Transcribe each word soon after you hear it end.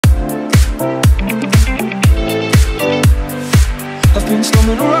I've been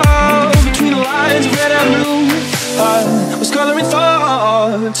stumbling around between the lines of red and blue. I was coloring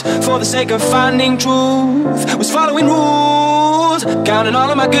thoughts for the sake of finding truth. Was following rules, counting all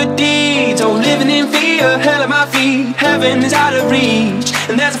of my good deeds. Oh, living in fear, hell at my feet. Heaven is out of reach,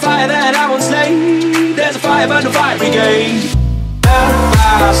 and there's a fire that I won't slay. There's a fire but no fire brigade. Help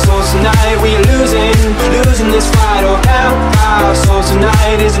our souls tonight, we are losing this fight. Oh, help our souls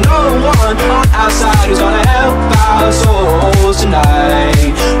tonight. Is no one on our side who's gonna help our souls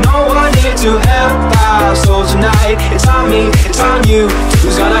tonight. No one here to help our souls tonight. It's on me, it's on you.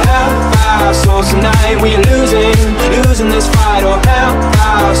 Who's gonna help our souls tonight? We are losing this fight. Oh, help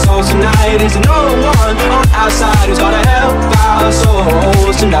our souls tonight. Is no one on our side who's gonna help our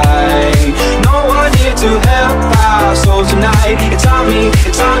souls tonight. No one here to help our souls tonight. It's on me,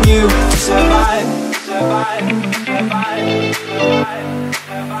 it's on you to survive, survive, survive, survive,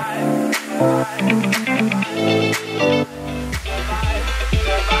 survive, survive.